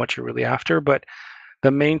means and what you're really after. But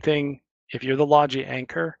the main thing, if you're the Logi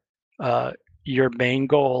anchor, your main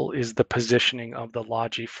goal is the positioning of the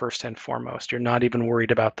Logi first and foremost. You're not even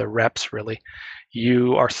worried about the reps, really.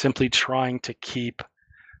 You are simply trying to keep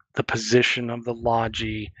the position of the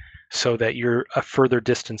Logi so that you're a further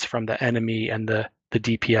distance from the enemy and the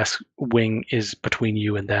DPS wing is between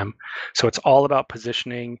you and them. So it's all about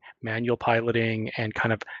positioning, manual piloting, and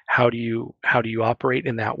kind of how do you operate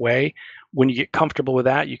in that way. When you get comfortable with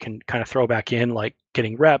that, you can kind of throw back in like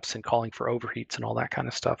getting reps and calling for overheats and all that kind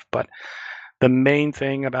of stuff. But the main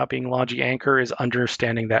thing about being Logi anchor is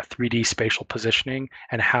understanding that 3D spatial positioning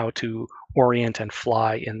and how to orient and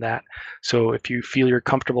fly in that. So if you feel you're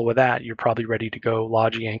comfortable with that, you're probably ready to go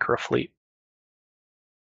Logi anchor a fleet.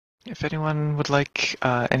 If anyone would like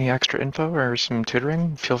any extra info or some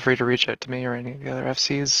tutoring, feel free to reach out to me or any of the other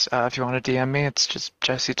FCs. If you want to DM me, it's just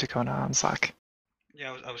Jesse Tacona on Slack.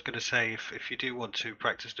 Yeah, I was going to say, if you do want to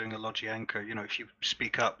practice doing a Logi anchor, if you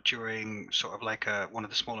speak up during sort of like one of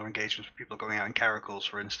the smaller engagements with people going out in caracals,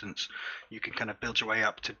 for instance, you can kind of build your way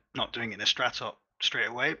up to not doing it in a strat-op straight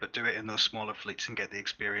away, but do it in those smaller fleets and get the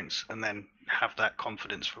experience, and then have that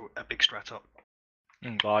confidence for a big strat-op.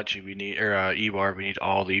 Logi, we need, or EWAR, we need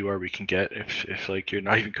all the EWAR we can get. If like you're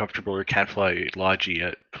not even comfortable or can't fly Logi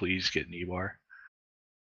yet, please get an EWAR.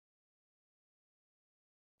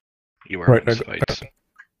 EWAR Right, wins fights.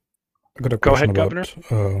 I got a Go question ahead, Governor.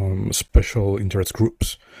 about special interest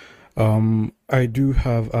groups. I do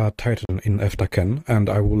have a Titan in EFTA-Ken, and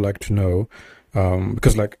I would like to know,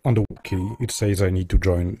 because like on the wiki, it says I need to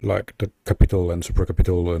join like the capital and super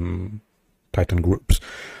capital and Titan groups.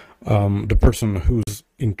 The person who's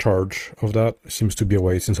in charge of that seems to be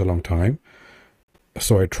away since a long time.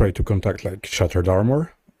 So I tried to contact like Shattered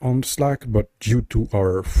Armor on Slack, but due to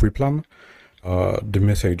our free plan, the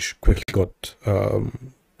message quickly got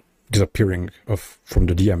disappearing from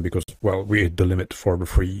the DM because, well, we hit the limit for the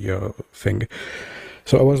free thing.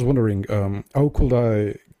 So I was wondering, how could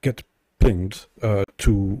I get pinged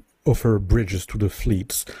to offer bridges to the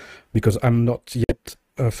fleets? Because I'm not yet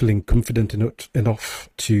feeling confident enough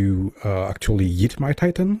to actually yeet my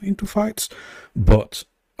Titan into fights, but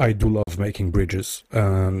I do love making bridges,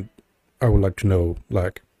 and I would like to know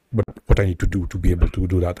like what I need to do to be able to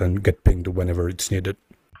do that and get pinged whenever it's needed.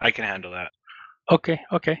 I can handle that. Okay.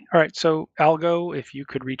 All right. So Algo, if you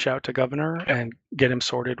could reach out to Governor and get him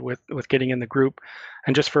sorted with getting in the group.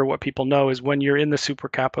 And just for what people know is when you're in the Super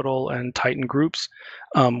Capital and Titan groups,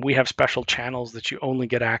 we have special channels that you only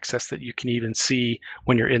get access that you can even see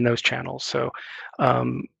when you're in those channels. So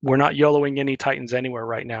we're not YOLOing any Titans anywhere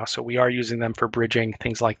right now. So we are using them for bridging,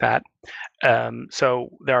 things like that. So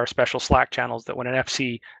there are special Slack channels that when an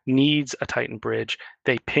FC needs a Titan bridge,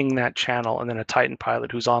 they ping that channel, and then a Titan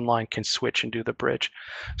pilot who's online can switch and do the bridge.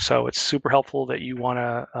 So it's super helpful that you want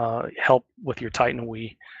to help with your Titan.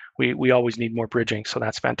 We always need more bridging, so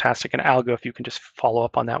that's fantastic. And Algo, if you can just follow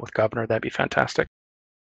up on that with Governor, that'd be fantastic.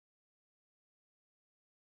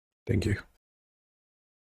 Thank you.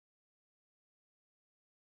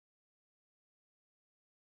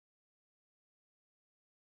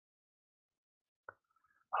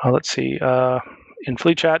 Let's see. In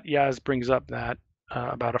Fleet Chat, Yaz brings up that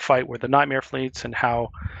about a fight where the Nightmare fleets and how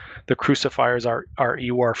the Crucifiers are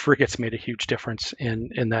EWAR frigates made a huge difference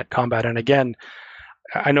in that combat. And again,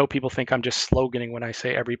 I know people think I'm just sloganing when I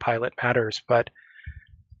say every pilot matters, but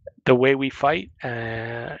the way we fight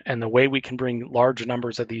and the way we can bring large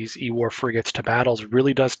numbers of these EWAR frigates to battles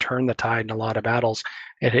really does turn the tide in a lot of battles.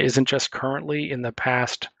 It isn't just currently. In the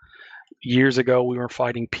past, years ago, we were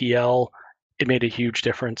fighting PL. It made a huge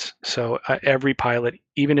difference. So every pilot,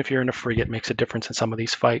 even if you're in a frigate, makes a difference in some of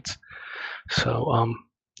these fights. So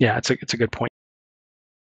yeah, it's a good point.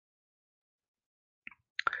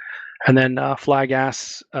 And then Flag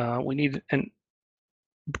asks, we need an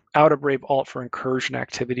out of Brave alt for incursion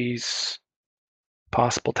activities,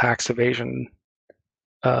 possible tax evasion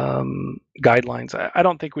guidelines. I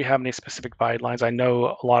don't think we have any specific guidelines. I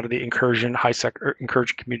know a lot of the incursion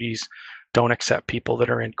incursion communities don't accept people that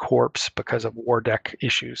are in corps because of war deck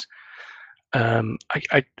issues. I'm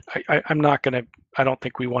not going to, I don't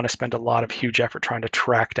think we want to spend a lot of huge effort trying to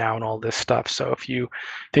track down all this stuff. So if you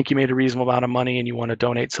think you made a reasonable amount of money and you want to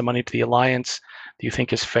donate some money to the Alliance that you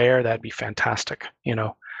think is fair, that'd be fantastic, you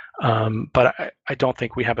know. But I don't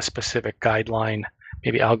think we have a specific guideline.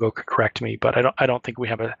 Maybe Algo could correct me, but I don't think we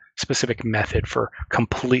have a specific method for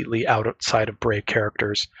completely outside of Brave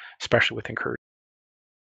characters, especially with incursion.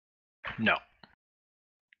 No.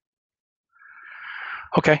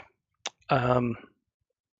 Okay.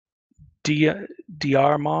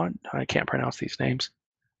 Diarmond, I can't pronounce these names,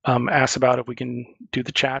 asks about if we can do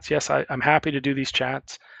the chats. Yes, I'm happy to do these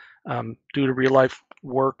chats. Due to real life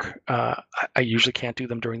work, I usually can't do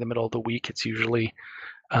them during the middle of the week. It's usually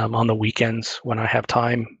on the weekends when I have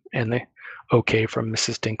time and the okay from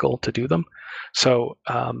Mrs. Dinkle to do them. So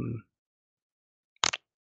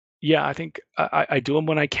yeah, I think I do them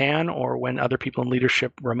when I can or when other people in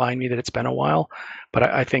leadership remind me that it's been a while. But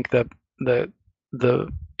I think the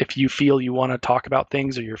if you feel you want to talk about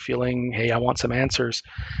things or you're feeling, hey, I want some answers,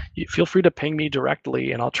 you feel free to ping me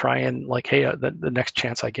directly and I'll try and like, hey, the next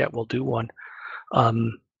chance I get, we'll do one.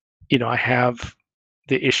 You know, I have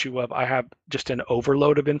the issue of I have just an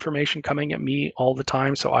overload of information coming at me all the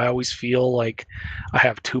time. So I always feel like I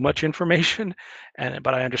have too much information,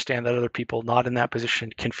 but I understand that other people not in that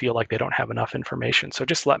position can feel like they don't have enough information. So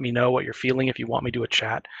just let me know what you're feeling. If you want me to do a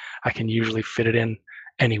chat, I can usually fit it in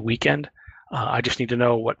any weekend. I just need to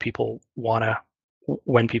know what people want to,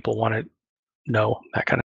 when people want to know, that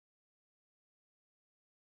kind of.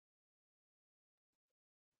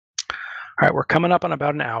 All right, we're coming up on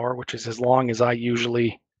about an hour, which is as long as I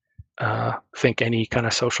usually think any kind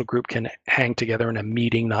of social group can hang together in a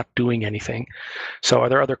meeting, not doing anything. So are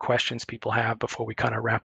there other questions people have before we kind of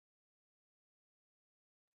wrap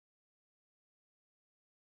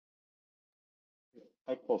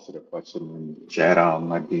I posted a question in the chat.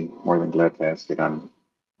 I'd be more than glad to ask it on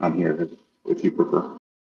here if you prefer.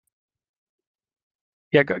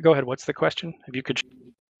 Yeah, go ahead. What's the question? If you could.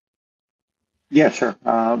 Yeah, sure.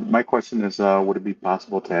 My question is, would it be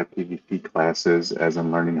possible to have PvP classes as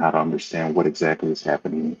in learning how to understand what exactly is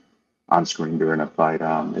happening on screen during a fight?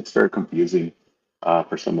 It's very confusing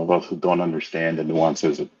for some of us who don't understand the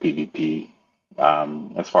nuances of PvP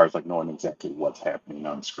as far as like knowing exactly what's happening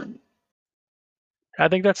on screen. I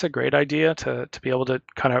think that's a great idea to be able to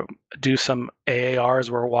kind of do some AAR as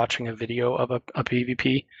we're watching a video of a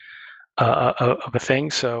PvP of a thing.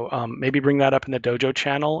 So maybe bring that up in the dojo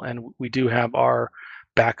channel, and we do have our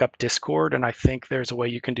backup Discord, and I think there's a way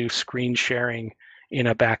you can do screen sharing in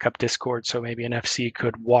a backup Discord. So maybe an FC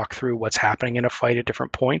could walk through what's happening in a fight at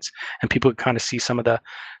different points, and people could kind of see some of the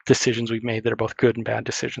decisions we've made that are both good and bad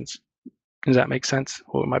decisions. Does that make sense?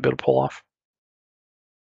 What we might be able to pull off?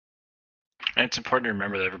 And it's important to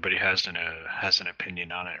remember that everybody has an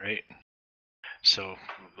opinion on it, right? So,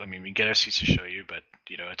 I mean, we get FCs to show you, but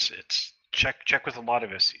you know, it's check with a lot of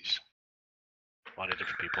FCs, a lot of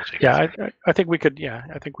different people. Yeah, I think we could. Yeah,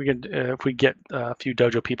 I think we could if we get a few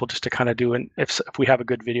dojo people just to kind of do if we have a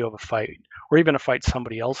good video of a fight, or even a fight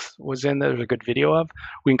somebody else was in that there's a good video of,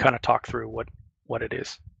 we can kind of talk through what it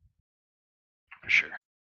is. For sure.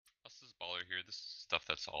 This is Baller here. This is stuff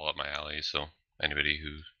that's all up my alley. So anybody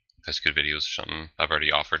who has good videos or something, I've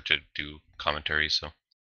already offered to do commentary, so I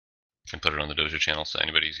can put it on the dojo channel. So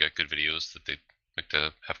anybody who's got good videos that they'd like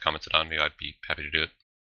to have commented on me, I'd be happy to do it.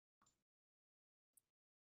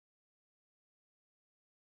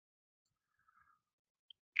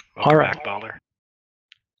 All right, Baller.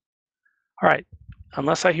 All right.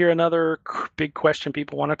 Unless I hear another big question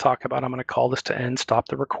people want to talk about, I'm going to call this to end. Stop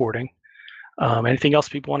the recording. Anything else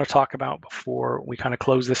people want to talk about before we kind of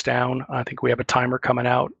close this down? I think we have a timer coming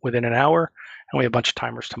out within an hour, and we have a bunch of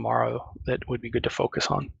timers tomorrow that would be good to focus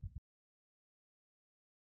on.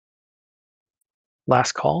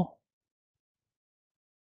 Last call.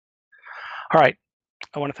 All right.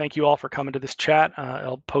 I want to thank you all for coming to this chat.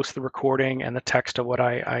 I'll post the recording and the text of what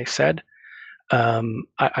I said.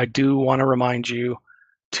 I do want to remind you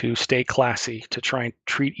to stay classy, to try and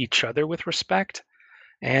treat each other with respect,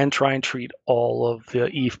 and try and treat all of the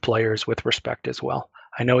EVE players with respect as well.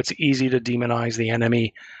 I know it's easy to demonize the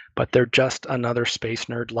enemy, but they're just another space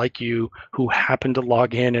nerd like you who happened to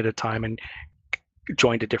log in at a time and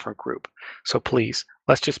joined a different group. So please,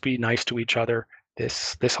 let's just be nice to each other.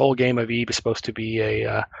 This whole game of EVE is supposed to be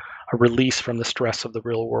a release from the stress of the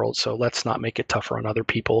real world, so let's not make it tougher on other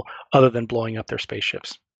people other than blowing up their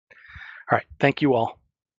spaceships. All right, thank you all.